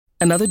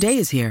Another day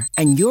is here,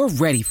 and you're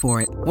ready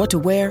for it. What to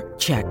wear?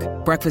 Check.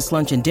 Breakfast,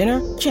 lunch, and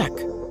dinner? Check.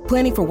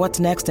 Planning for what's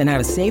next and how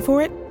to save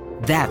for it?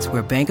 That's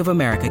where Bank of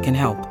America can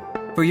help.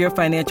 For your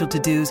financial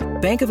to-dos,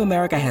 Bank of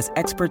America has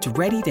experts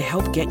ready to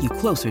help get you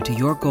closer to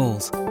your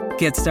goals.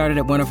 Get started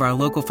at one of our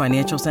local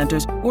financial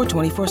centers or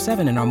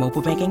 24/7 in our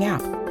mobile banking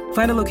app.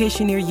 Find a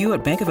location near you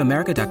at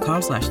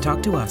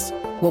bankofamerica.com/talktous.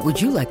 What would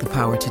you like the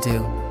power to do?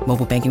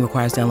 Mobile banking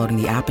requires downloading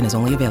the app and is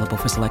only available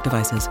for select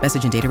devices.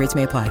 Message and data rates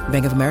may apply.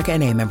 Bank of America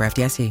N.A., member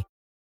FDIC.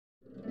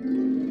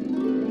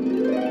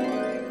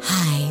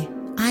 Hi,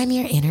 I'm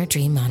your inner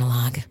dream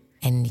monologue,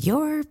 and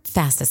you're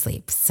fast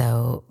asleep,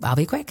 so I'll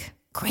be quick.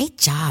 Great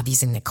job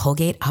using the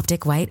Colgate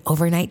Optic White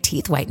Overnight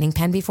Teeth Whitening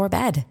Pen before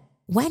bed.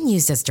 When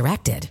used as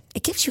directed,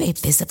 it gives you a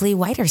visibly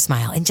whiter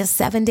smile in just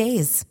 7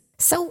 days.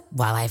 So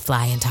while I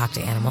fly and talk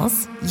to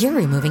animals, you're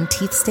removing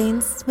teeth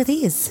stains with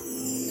ease.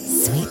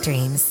 Sweet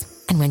dreams.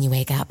 And when you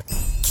wake up,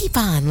 keep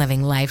on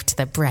living life to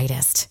the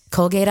brightest.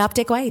 Colgate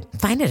Optic White.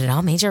 Find it at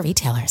all major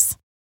retailers.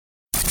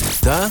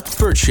 The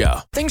Bert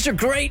Show. Things are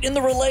great in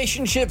the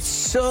relationship,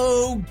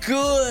 so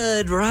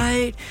good,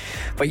 right?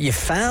 But you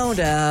found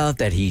out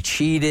that he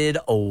cheated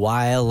a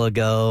while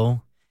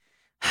ago,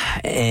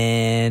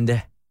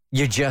 and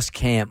you just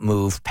can't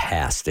move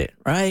past it,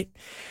 right?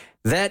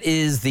 That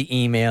is the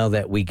email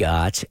that we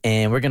got,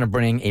 and we're going to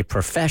bring a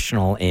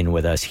professional in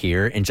with us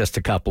here in just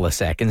a couple of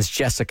seconds.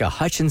 Jessica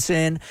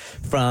Hutchinson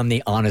from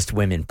the Honest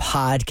Women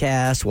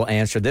podcast will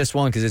answer this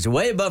one because it's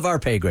way above our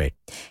pay grade.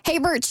 Hey,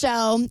 Bert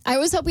Show. I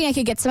was hoping I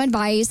could get some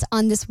advice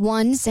on this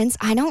one since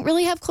I don't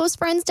really have close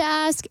friends to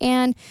ask,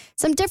 and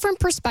some different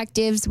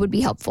perspectives would be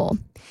helpful.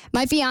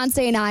 My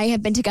fiance and I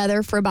have been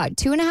together for about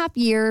 2.5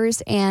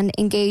 years and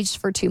engaged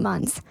for 2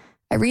 months.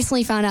 I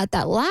recently found out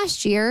that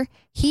last year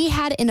he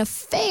had an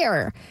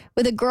affair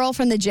with a girl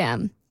from the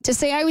gym. To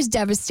say I was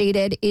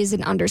devastated is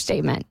an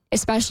understatement,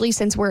 especially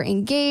since we're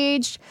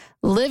engaged,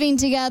 living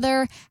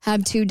together,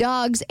 have 2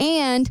 dogs,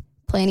 and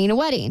planning a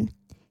wedding.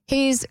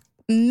 His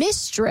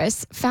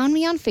mistress found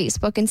me on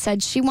Facebook and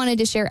said she wanted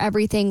to share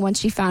everything once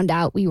she found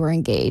out we were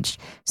engaged,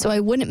 so I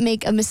wouldn't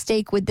make a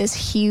mistake with this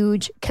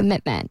huge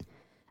commitment.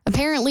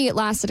 Apparently, it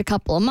lasted a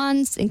couple of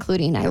months,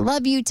 including I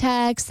love you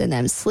texts and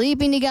them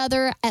sleeping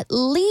together at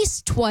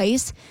least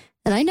twice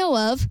that I know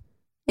of,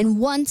 and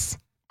once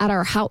at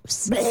our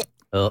house.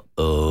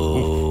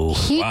 Uh-oh.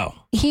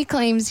 He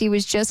claims he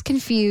was just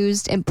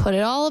confused and put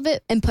all of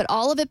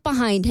it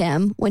behind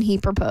him when he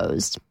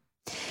proposed.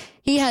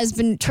 He has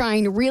been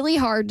trying really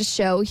hard to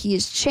show he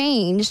has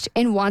changed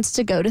and wants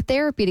to go to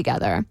therapy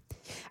together.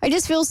 I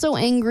just feel so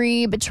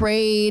angry,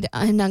 betrayed,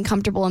 and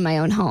uncomfortable in my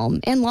own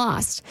home and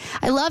lost.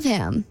 I love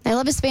him. I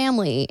love his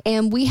family.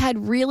 And we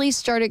had really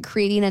started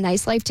creating a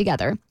nice life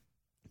together.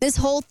 This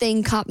whole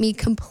thing caught me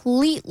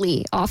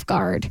completely off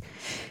guard.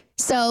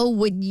 So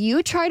would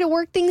you try to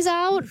work things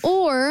out,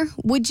 or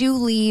would you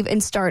leave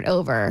and start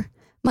over?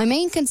 My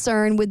main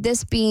concern with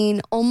this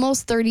being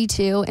almost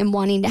 32 and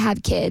wanting to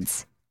have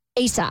kids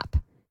ASAP.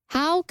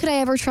 How could I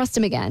ever trust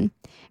him again?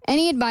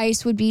 Any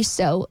advice would be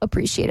so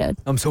appreciated.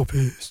 I'm so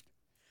pissed.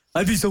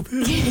 I'd be so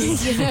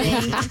pissed.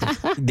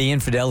 The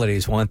infidelity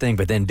is one thing,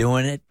 but then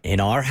doing it in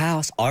our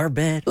house, our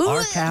bed,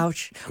 our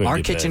couch, our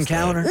kitchen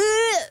counter,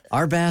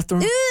 our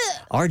bathroom,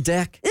 our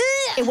deck.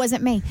 It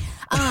wasn't me.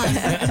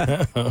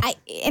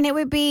 And it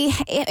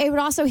would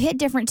also hit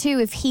different too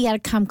if he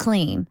had come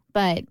clean,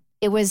 but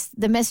it was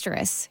the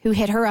mistress who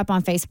hit her up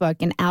on Facebook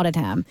and outed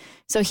him.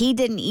 So he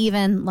didn't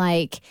even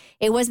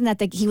it wasn't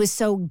that he was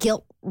so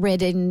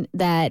guilt-ridden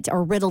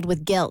or riddled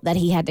with guilt that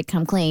he had to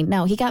come clean.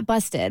 No, he got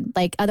busted.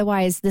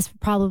 Otherwise, this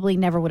probably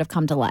never would have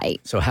come to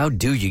light. So how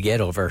do you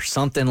get over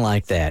something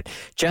like that?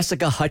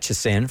 Jessica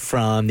Hutchinson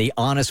from the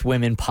Honest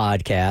Women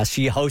podcast.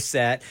 She hosts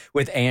that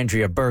with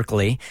Andrea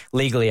Berkeley.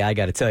 Legally, I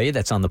got to tell you,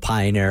 that's on the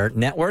Pioneer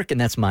Network, and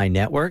that's my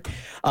network.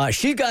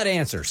 She's got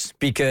answers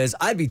because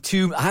I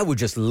would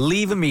just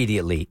leave immediately.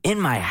 In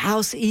my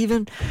house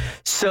even.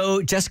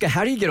 So, Jessica,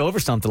 how do you get over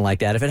something like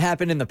that? If it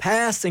happened in the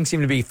past, things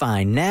seem to be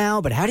fine now,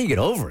 but how do you get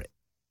over it?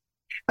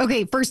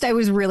 Okay, first, I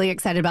was really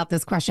excited about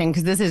this question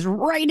because this is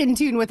right in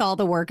tune with all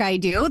the work I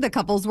do, the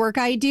couples work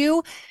I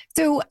do.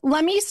 So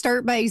let me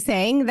start by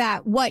saying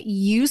that what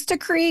used to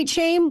create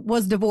shame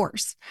was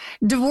divorce.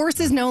 Divorce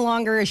is no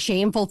longer a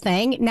shameful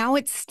thing. Now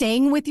it's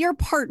staying with your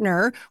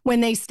partner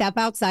when they step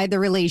outside the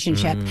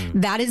relationship.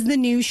 That is the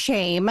new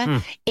shame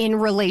in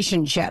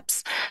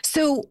relationships.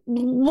 So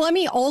let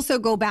me also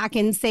go back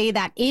and say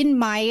that in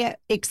my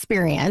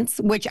experience,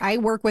 which I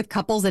work with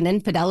couples and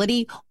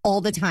infidelity all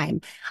the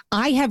time,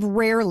 I have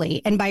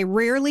rarely, and by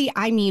rarely,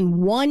 I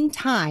mean one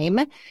time,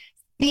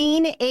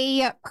 seen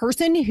a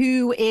person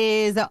who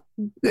is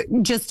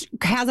just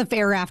has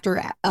affair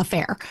after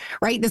affair,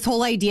 right? This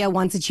whole idea,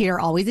 once a cheater,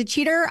 always a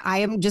cheater, I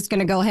am just going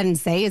to go ahead and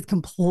say is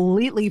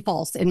completely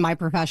false in my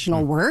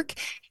professional work.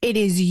 It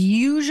is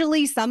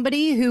usually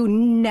somebody who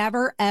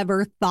never,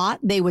 ever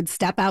thought they would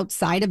step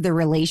outside of the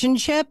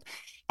relationship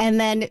and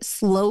then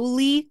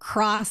slowly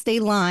crossed a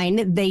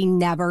line they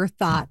never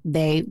thought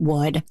they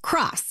would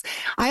cross.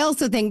 I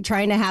also think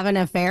trying to have an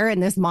affair in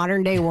this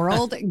modern day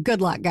world,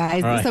 good luck,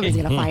 guys. Right. Somebody's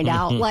going to find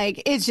out.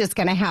 Like, it's just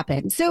going to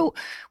happen. So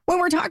when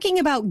we're talking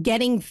about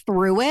getting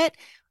through it,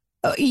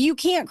 you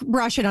can't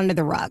brush it under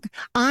the rug.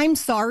 I'm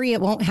sorry,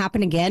 it won't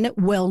happen again.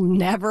 Will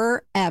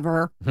never,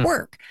 ever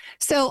work.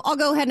 So I'll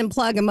go ahead and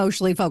plug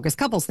emotionally focused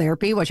couples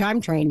therapy, which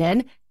I'm trained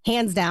in.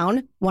 Hands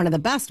down, one of the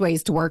best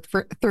ways to work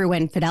through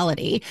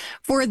infidelity.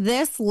 For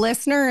this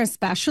listener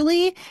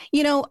especially,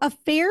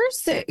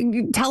 affairs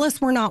tell us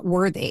we're not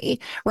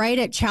worthy, right?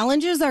 It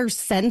challenges our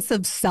sense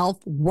of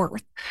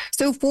self-worth.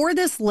 So for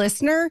this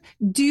listener,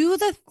 do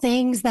the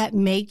things that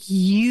make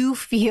you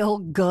feel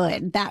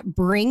good, that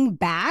bring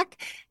back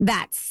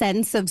that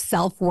sense of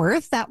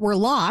self-worth that were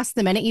lost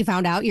the minute you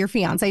found out your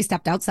fiance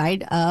stepped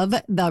outside of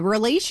the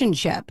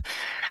relationship.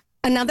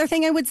 Another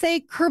thing I would say,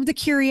 curb the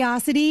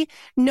curiosity.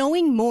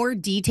 Knowing more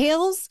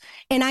details,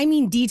 and I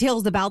mean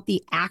details about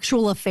the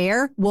actual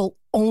affair, will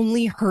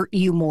only hurt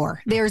you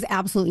more. There's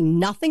absolutely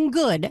nothing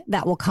good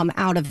that will come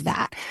out of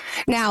that.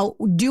 Now,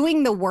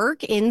 doing the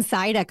work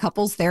inside a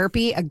couples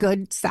therapy, a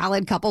good,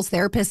 solid couples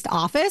therapist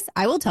office,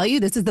 I will tell you,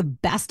 this is the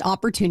best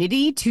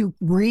opportunity to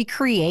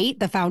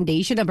recreate the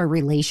foundation of a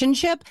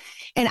relationship.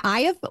 And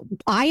I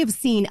have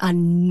seen a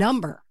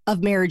number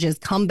of marriages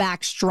come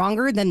back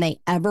stronger than they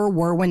ever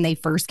were when they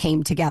first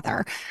came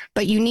together.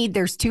 But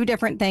there's two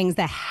different things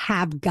that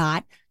have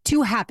got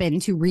to happen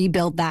to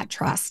rebuild that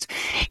trust.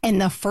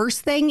 And the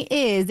first thing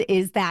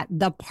is that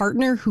the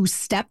partner who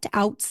stepped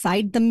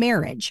outside the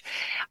marriage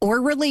or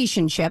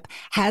relationship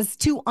has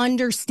to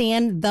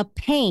understand the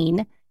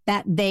pain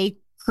that they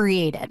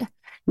created.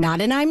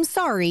 Not an I'm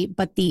sorry,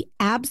 but the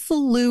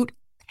absolute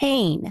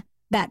pain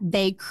that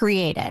they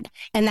created.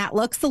 And that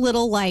looks a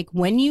little like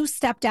when you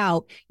stepped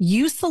out,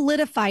 you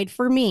solidified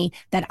for me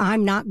that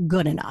I'm not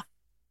good enough.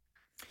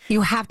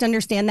 You have to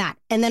understand that.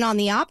 And then on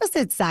the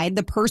opposite side,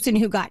 the person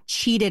who got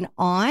cheated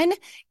on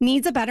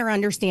needs a better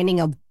understanding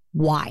of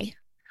why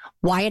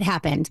it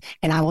happened.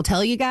 And I will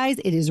tell you guys,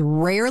 it is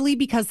rarely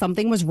because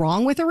something was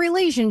wrong with a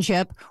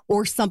relationship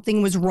or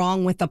something was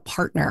wrong with a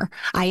partner.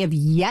 I have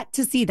yet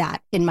to see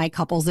that in my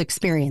couple's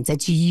experience.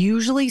 It's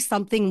usually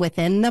something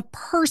within the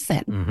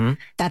person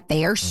that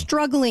they are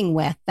struggling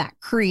with that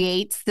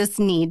creates this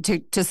need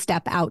to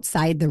step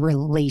outside the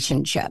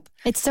relationship.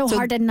 It's so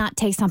hard to not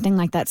take something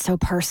like that so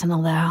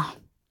personal, though.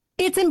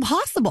 It's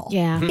impossible.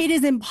 Yeah. It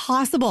is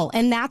impossible.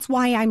 And that's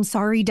why I'm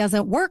sorry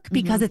doesn't work,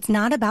 because it's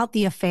not about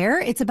the affair.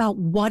 It's about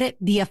what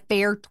the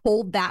affair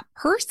told that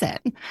person,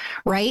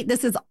 right?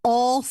 This is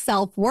all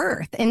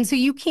self-worth. And so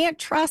you can't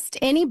trust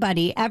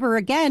anybody ever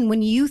again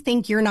when you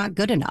think you're not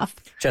good enough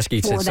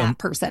Jessica, for that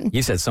person.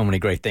 You said so many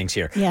great things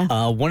here. Yeah.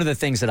 One of the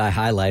things that I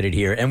highlighted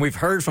here, and we've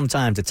heard from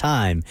time to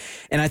time,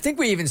 and I think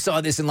we even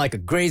saw this in like a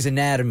Grey's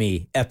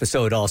Anatomy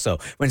episode also.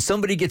 When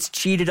somebody gets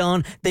cheated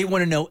on, they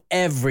want to know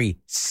every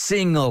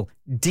single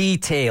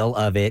detail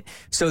of it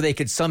so they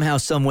could somehow,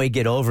 some way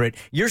get over it.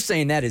 You're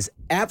saying that is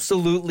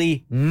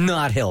absolutely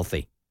not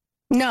healthy.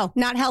 No,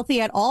 not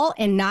healthy at all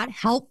and not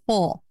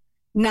helpful.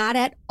 Not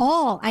at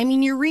all. I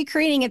mean, you're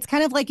recreating. It's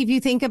kind of like if you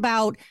think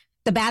about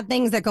the bad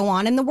things that go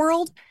on in the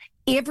world,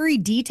 every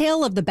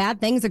detail of the bad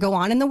things that go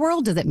on in the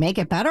world, does it make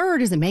it better or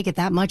does it make it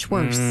that much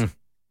worse?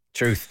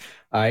 Truth.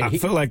 I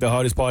feel like the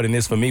hardest part in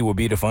this for me would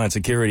be to find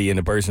security and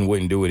the person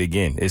wouldn't do it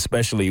again,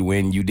 especially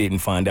when you didn't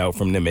find out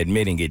from them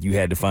admitting it. You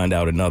had to find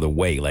out another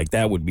way. Like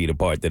that would be the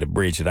part that a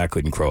bridge that I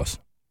couldn't cross.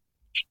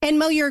 And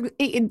Mo,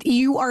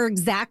 you are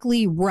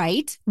exactly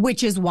right,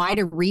 which is why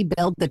to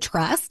rebuild the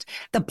trust,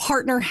 the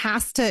partner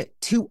has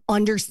to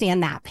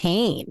understand that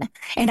pain.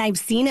 And I've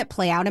seen it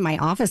play out in my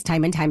office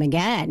time and time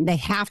again. They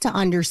have to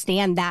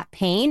understand that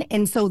pain.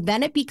 And so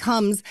then it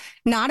becomes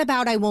not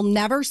about I will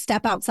never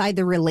step outside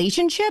the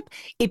relationship.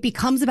 It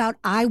becomes about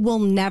I will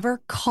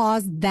never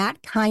cause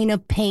that kind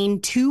of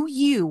pain to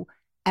you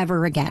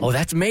ever again. Oh,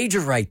 that's major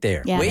right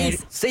there. Yeah,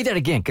 Wait, say that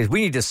again, because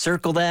we need to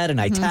circle that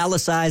and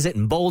italicize it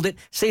and bold it.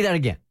 Say that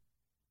again.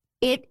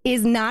 It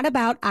is not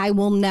about I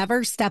will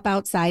never step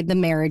outside the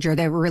marriage or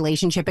the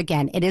relationship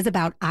again. It is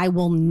about I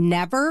will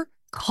never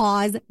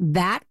cause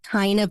that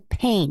kind of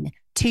pain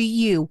to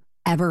you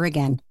ever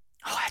again.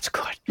 Oh, that's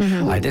good.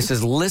 All right, this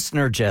is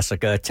listener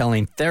Jessica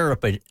telling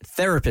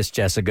therapist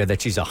Jessica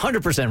that she's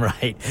 100%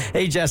 right.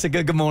 Hey,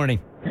 Jessica, good morning.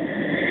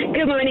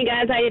 Good morning,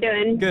 guys. How you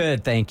doing?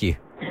 Good, thank you.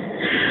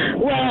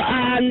 Well,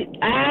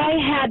 I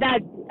had that.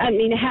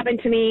 It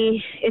happened to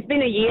me. It's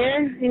been a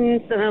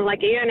year, like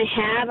a year and a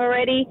half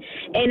already.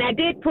 And I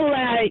did pull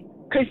out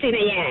Christina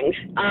Yang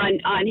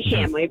on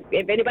him.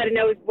 If anybody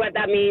knows what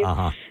that means.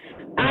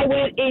 I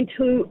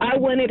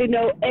wanted to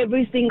know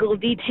every single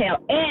detail,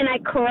 and I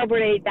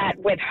corroborated that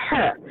with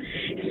her.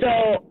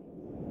 So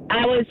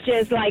I was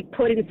just like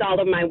putting salt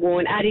on my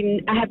wound. I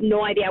have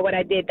no idea what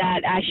I did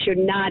that. I should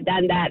not have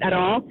done that at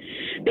all,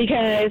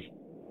 because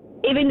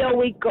even though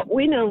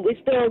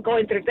we're still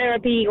going through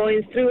therapy,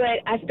 going through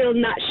it, I'm still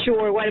not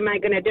sure what am I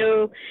going to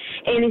do.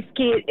 And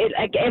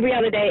like every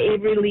other day,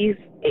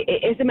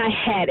 it's in my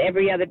head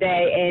every other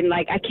day. And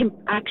like, I can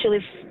actually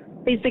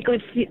physically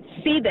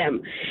see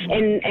them.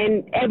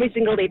 And every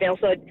single day they'll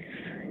say,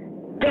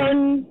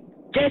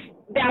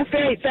 that's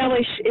very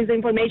selfish is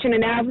information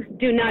enough.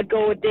 Do not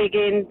go dig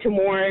into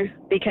more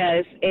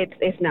because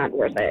it's not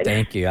worth it.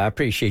 Thank you. I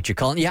appreciate you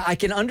calling. Yeah, I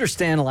can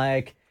understand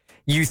like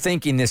you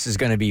thinking this is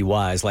going to be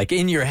wise. Like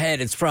in your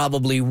head, it's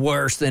probably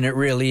worse than it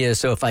really is.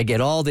 So if I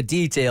get all the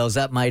details,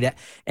 that might,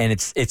 and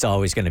it's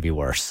always going to be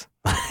worse.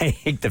 I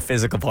think the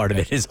physical part of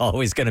it is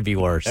always going to be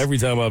worse. Every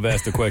time I've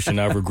asked a question,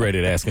 I've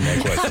regretted asking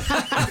that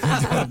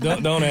question.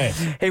 don't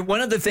ask. Hey,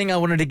 one other thing I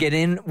wanted to get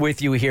in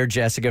with you here,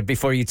 Jessica,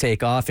 before you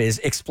take off is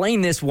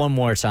explain this one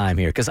more time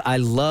here, because I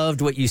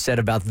loved what you said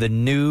about the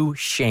new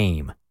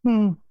shame.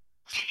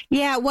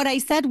 Yeah, what I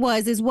said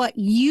is what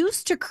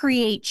used to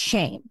create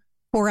shame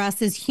for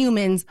us as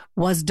humans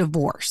was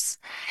divorce.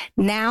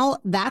 Now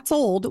that's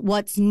old.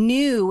 What's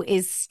new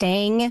is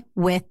staying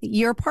with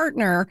your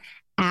partner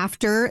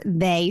after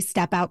they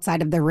step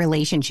outside of the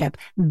relationship.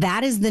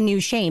 That is the new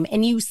shame.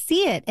 And you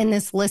see it in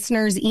this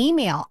listener's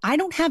email. I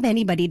don't have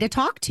anybody to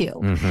talk to.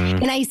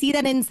 And I see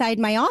that inside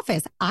my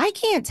office. I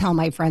can't tell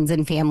my friends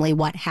and family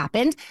what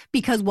happened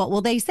because what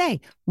will they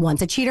say?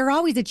 Once a cheater,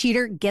 always a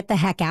cheater. Get the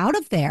heck out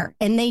of there.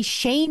 And they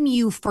shame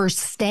you for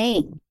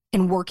staying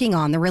and working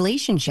on the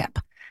relationship.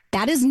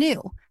 That is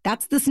new.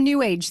 That's this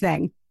new age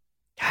thing.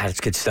 God,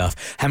 it's good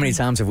stuff. How many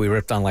times have we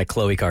ripped on like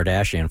Khloe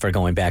Kardashian for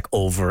going back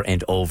over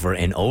and over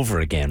and over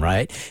again,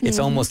 right? It's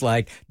almost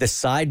like the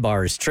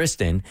sidebar is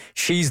Tristan.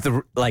 She's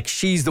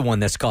the one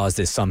that's caused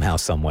this somehow,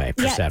 some way,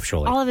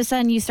 perceptually. All of a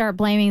sudden you start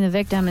blaming the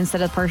victim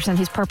instead of the person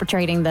who's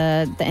perpetrating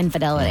the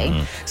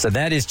infidelity. So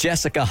that is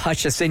Jessica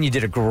Hutchison. You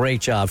did a great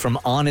job from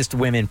Honest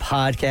Women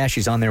Podcast.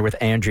 She's on there with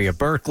Andrea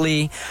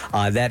Berkeley.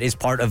 That is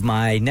part of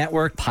my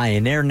network,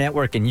 Pioneer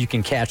Network, and you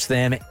can catch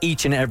them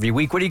each and every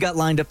week. What do you got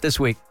lined up this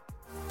week?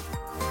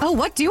 Oh,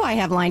 what do I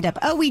have lined up?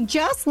 Oh, we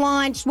just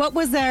launched. What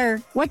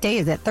day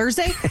is it?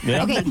 Thursday?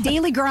 Yeah. Okay,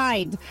 Daily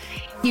Grind.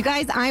 You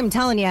guys, I'm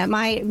telling you,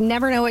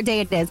 never know what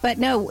day it is. But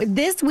no,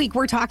 this week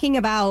we're talking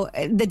about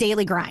the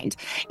daily grind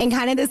and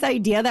kind of this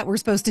idea that we're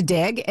supposed to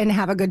dig and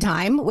have a good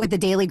time with the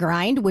daily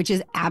grind, which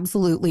is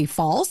absolutely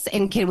false.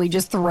 And can we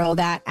just throw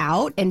that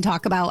out and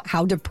talk about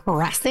how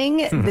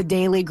depressing the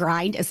daily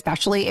grind,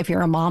 especially if you're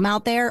a mom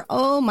out there?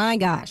 Oh my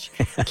gosh,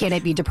 can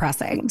it be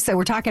depressing? So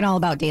we're talking all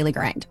about daily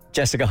grind.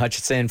 Jessica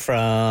Hutchison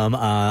from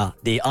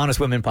the Honest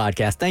Women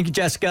Podcast. Thank you,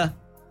 Jessica.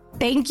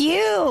 Thank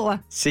you.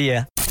 See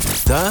ya.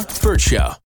 The Burt Show.